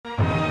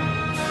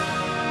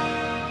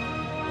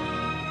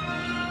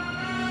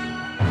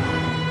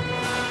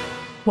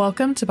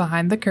Welcome to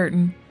Behind the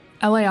Curtain,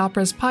 LA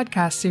Opera's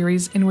podcast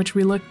series in which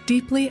we look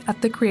deeply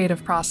at the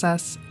creative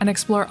process and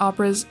explore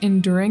opera's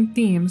enduring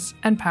themes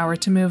and power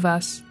to move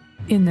us.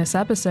 In this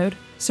episode,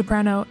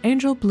 soprano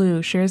Angel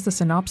Blue shares the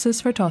synopsis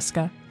for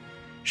Tosca.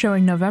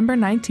 Showing November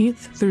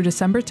 19th through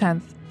December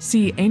 10th,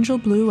 see Angel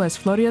Blue as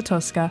Floria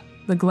Tosca,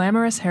 the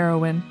glamorous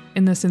heroine,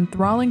 in this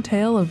enthralling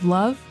tale of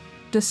love,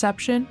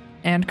 deception,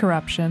 and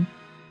corruption.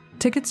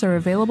 Tickets are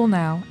available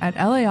now at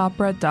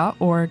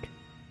laopera.org.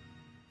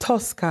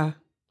 Tosca.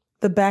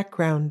 The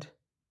background.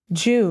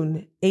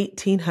 June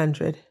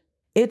 1800.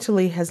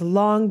 Italy has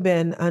long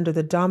been under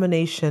the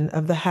domination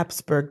of the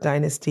Habsburg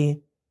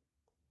dynasty.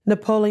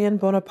 Napoleon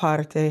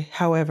Bonaparte,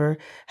 however,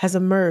 has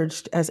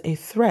emerged as a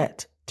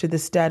threat to the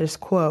status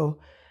quo,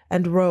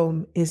 and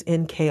Rome is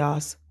in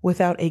chaos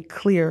without a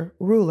clear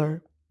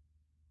ruler.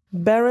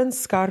 Baron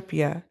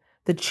Scarpia,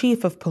 the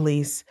chief of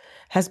police,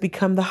 has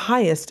become the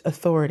highest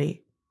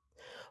authority.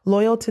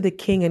 Loyal to the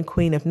King and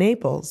Queen of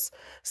Naples,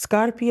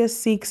 Scarpia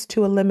seeks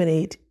to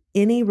eliminate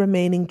any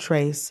remaining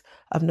trace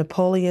of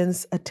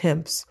Napoleon's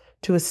attempts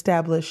to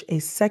establish a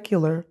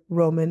secular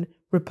Roman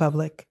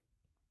Republic.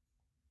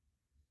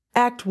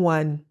 Act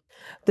 1.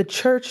 The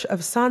Church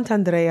of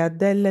Sant'Andrea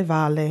delle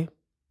Valle.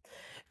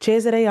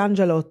 Cesare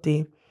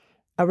Angelotti,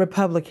 a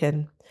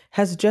Republican,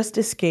 has just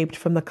escaped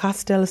from the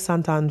Castel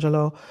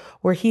Sant'Angelo,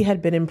 where he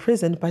had been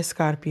imprisoned by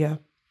Scarpia.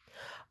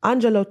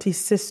 Angelotti's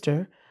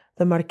sister,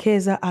 the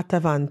Marchesa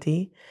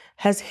Attavanti,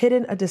 has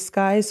hidden a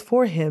disguise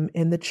for him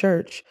in the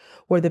church,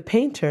 where the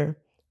painter,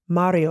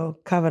 Mario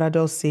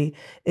Cavaradossi,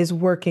 is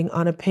working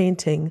on a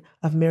painting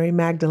of Mary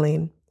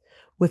Magdalene,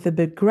 with the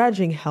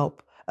begrudging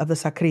help of the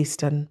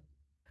sacristan.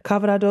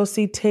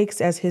 Cavaradossi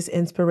takes as his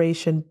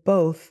inspiration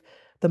both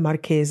the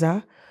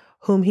Marchesa,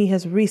 whom he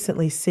has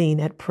recently seen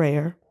at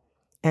prayer,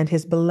 and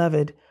his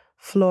beloved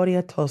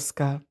Floria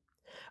Tosca,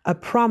 a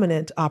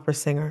prominent opera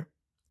singer.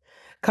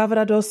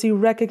 Cavaradossi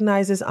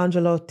recognizes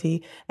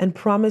Angelotti and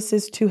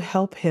promises to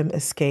help him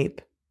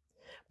escape,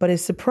 but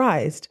is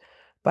surprised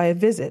by a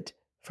visit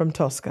from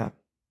Tosca.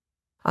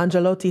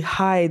 Angelotti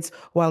hides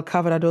while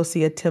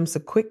Cavaradossi attempts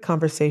a quick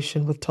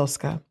conversation with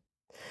Tosca.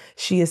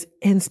 She is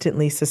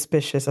instantly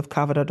suspicious of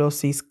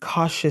Cavaradossi's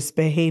cautious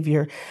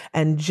behavior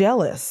and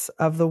jealous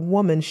of the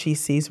woman she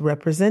sees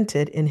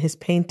represented in his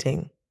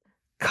painting.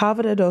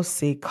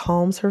 Cavaradossi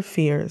calms her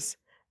fears,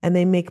 and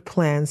they make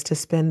plans to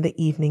spend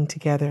the evening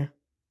together.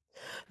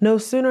 No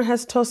sooner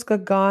has Tosca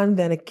gone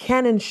than a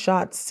cannon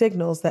shot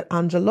signals that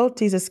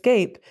Angelotti's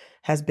escape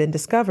has been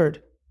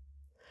discovered.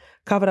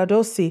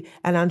 Cavaradossi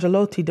and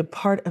Angelotti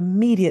depart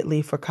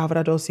immediately for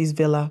Cavaradossi's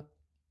villa.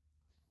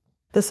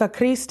 The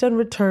sacristan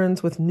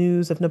returns with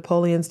news of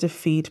Napoleon's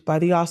defeat by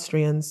the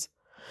Austrians.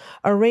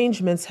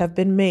 Arrangements have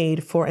been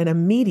made for an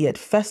immediate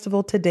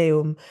festival Te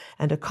Deum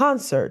and a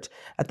concert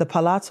at the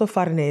Palazzo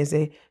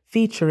Farnese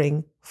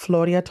featuring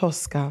Floria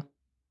Tosca.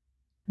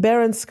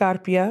 Baron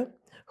Scarpia,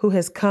 who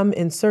has come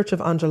in search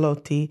of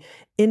Angelotti,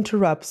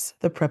 interrupts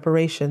the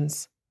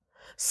preparations.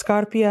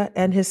 Scarpia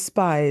and his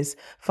spies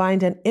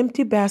find an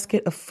empty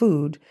basket of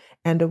food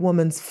and a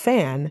woman's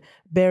fan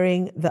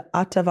bearing the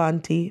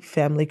Attavanti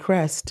family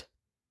crest.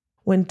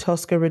 When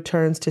Tosca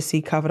returns to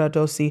see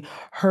Cavaradossi,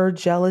 her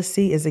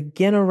jealousy is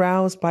again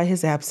aroused by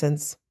his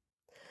absence.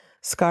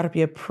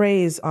 Scarpia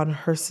preys on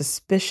her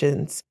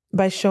suspicions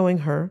by showing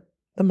her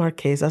the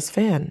Marchesa's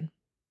fan.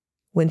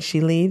 When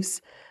she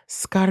leaves,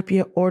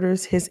 Scarpia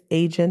orders his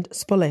agent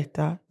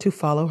Spoletta to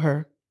follow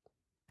her.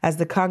 As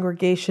the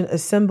congregation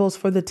assembles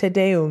for the Te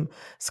Deum,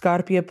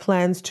 Scarpia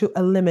plans to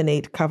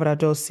eliminate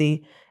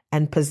Cavaradossi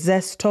and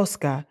possess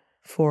Tosca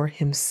for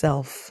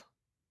himself.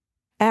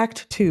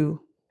 Act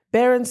 2.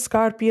 Baron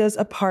Scarpia's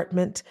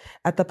apartment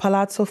at the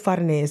Palazzo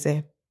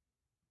Farnese.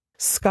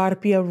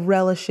 Scarpia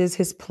relishes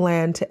his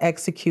plan to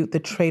execute the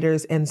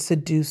traitors and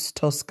seduce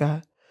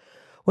Tosca.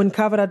 When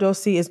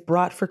Cavaradossi is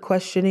brought for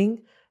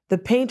questioning, the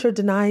painter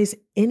denies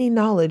any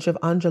knowledge of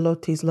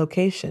Angelotti's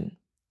location.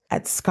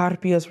 At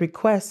Scarpia's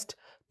request,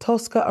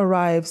 Tosca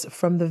arrives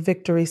from the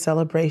victory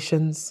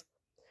celebrations.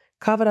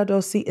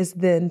 Cavaradossi is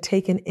then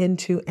taken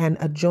into an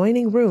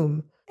adjoining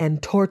room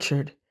and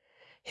tortured.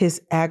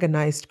 His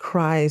agonized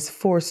cries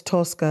force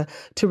Tosca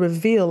to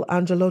reveal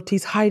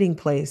Angelotti's hiding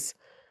place,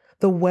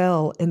 the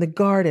well in the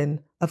garden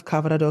of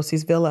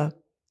Cavaradossi's villa.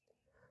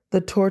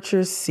 The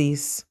tortures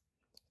cease.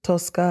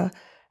 Tosca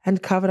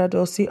and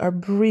Cavaradossi are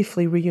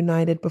briefly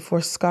reunited before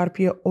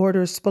Scarpia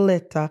orders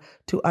Spoletta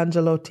to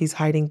Angelotti's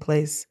hiding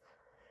place.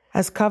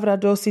 As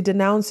Cavaradossi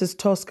denounces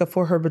Tosca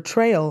for her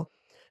betrayal,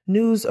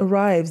 news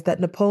arrives that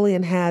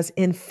Napoleon has,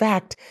 in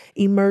fact,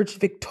 emerged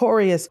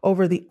victorious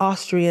over the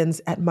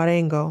Austrians at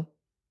Marengo.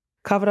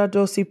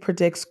 Cavaradossi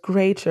predicts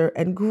greater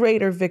and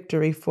greater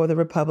victory for the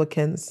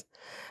Republicans,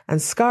 and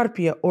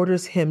Scarpia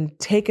orders him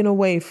taken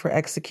away for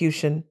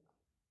execution.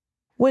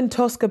 When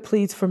Tosca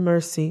pleads for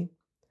mercy,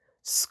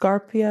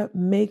 Scarpia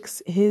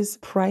makes his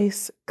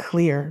price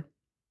clear.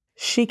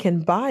 She can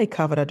buy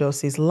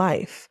Cavaradossi's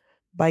life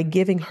by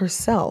giving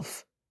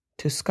herself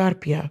to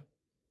Scarpia.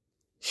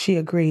 She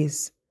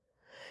agrees.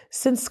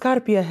 Since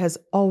Scarpia has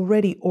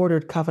already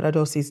ordered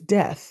Cavaradossi's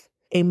death,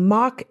 a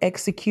mock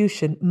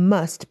execution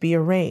must be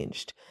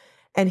arranged,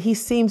 and he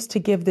seems to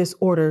give this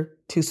order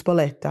to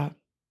Spoletta.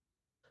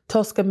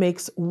 Tosca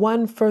makes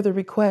one further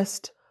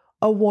request,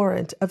 a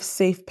warrant of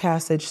safe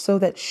passage so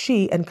that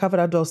she and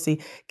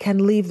Cavaradossi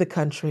can leave the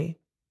country.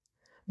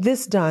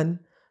 This done,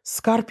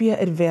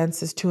 Scarpia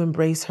advances to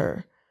embrace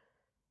her,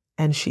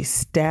 and she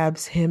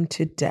stabs him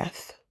to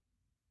death.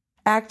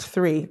 Act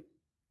 3.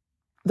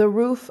 The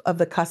roof of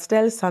the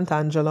Castel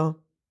Sant'Angelo.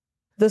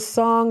 The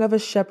song of a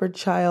shepherd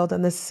child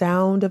and the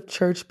sound of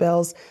church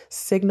bells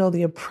signal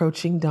the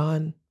approaching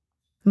dawn.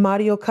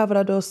 Mario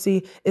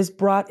Cavaradossi is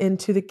brought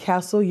into the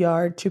castle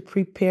yard to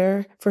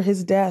prepare for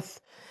his death,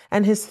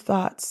 and his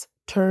thoughts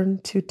turn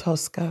to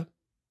Tosca.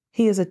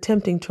 He is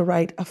attempting to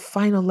write a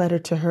final letter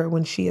to her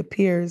when she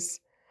appears.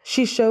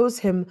 She shows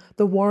him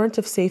the warrant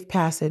of safe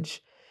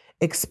passage,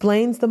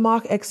 explains the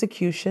mock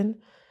execution,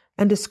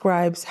 and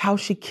describes how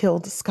she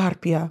killed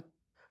Scarpia.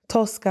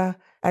 Tosca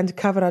and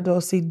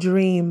Cavaradossi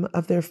dream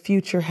of their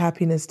future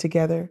happiness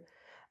together.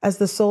 As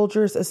the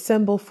soldiers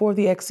assemble for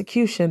the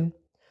execution,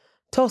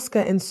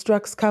 Tosca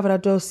instructs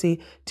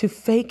Cavaradossi to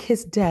fake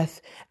his death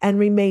and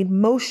remain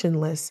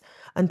motionless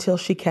until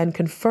she can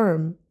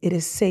confirm it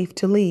is safe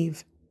to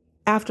leave.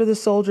 After the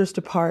soldiers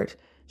depart,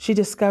 she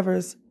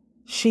discovers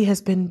she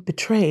has been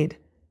betrayed.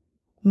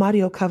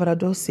 Mario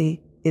Cavaradossi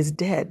is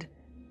dead.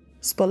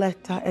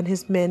 Spoletta and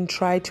his men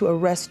try to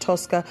arrest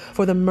Tosca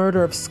for the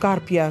murder of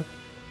Scarpia,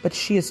 but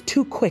she is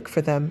too quick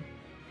for them.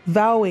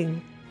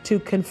 Vowing to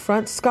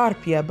confront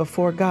Scarpia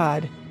before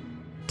God,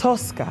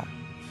 Tosca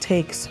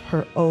takes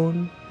her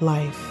own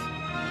life.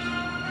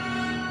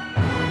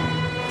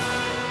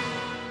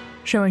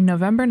 Showing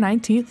November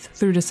 19th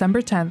through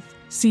December 10th,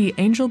 see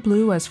Angel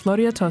Blue as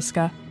Floria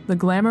Tosca, the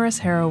glamorous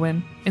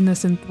heroine, in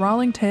this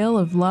enthralling tale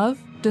of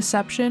love,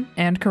 deception,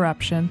 and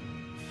corruption.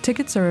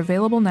 Tickets are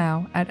available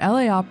now at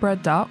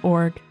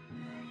laopera.org.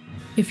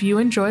 If you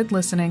enjoyed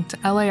listening to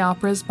LA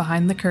Opera's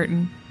Behind the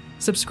Curtain,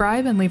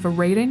 subscribe and leave a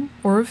rating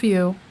or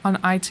review on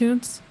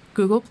iTunes,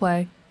 Google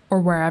Play,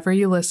 or wherever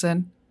you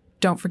listen.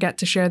 Don't forget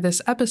to share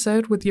this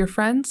episode with your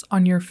friends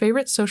on your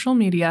favorite social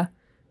media,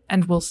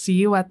 and we'll see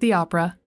you at the opera.